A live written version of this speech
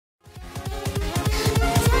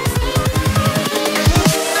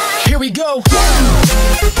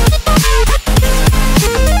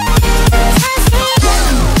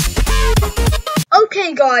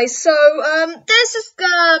Okay guys, so there's this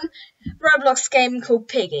Roblox game called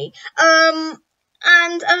Piggy.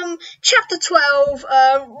 And chapter 12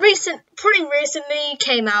 pretty recently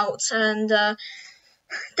came out, and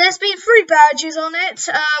there's been 3 badges on it,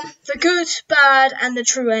 the good, bad and the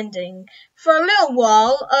true ending. For a little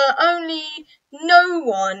while, only no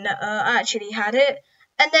one actually had it,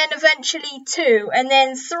 and then eventually 2, and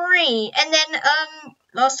then 3, and then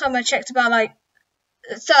last time I checked about like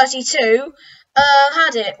 32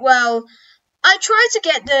 had it. Well, I tried to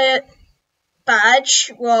get the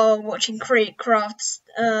badge while watching Craft's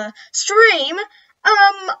stream.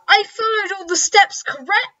 I followed all the steps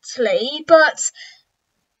correctly, but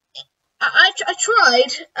I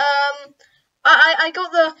tried. I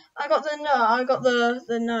got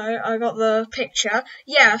the picture.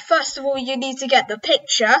 Yeah, first of all you need to get the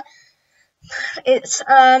picture. It's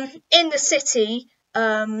in the city,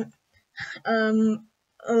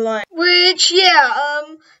 which, yeah,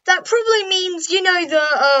 that probably means, you know,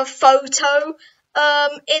 the photo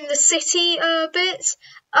in the city bit.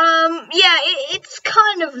 Yeah, it's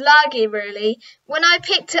kind of laggy really. When I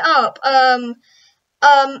picked it up,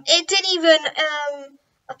 it didn't even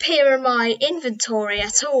appear in my inventory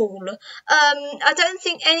at all. I don't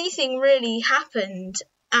think anything really happened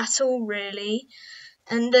at all really.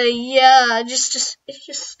 And yeah, it just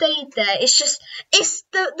stayed there. It's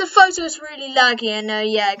the photo's really laggy, and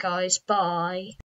yeah guys, bye.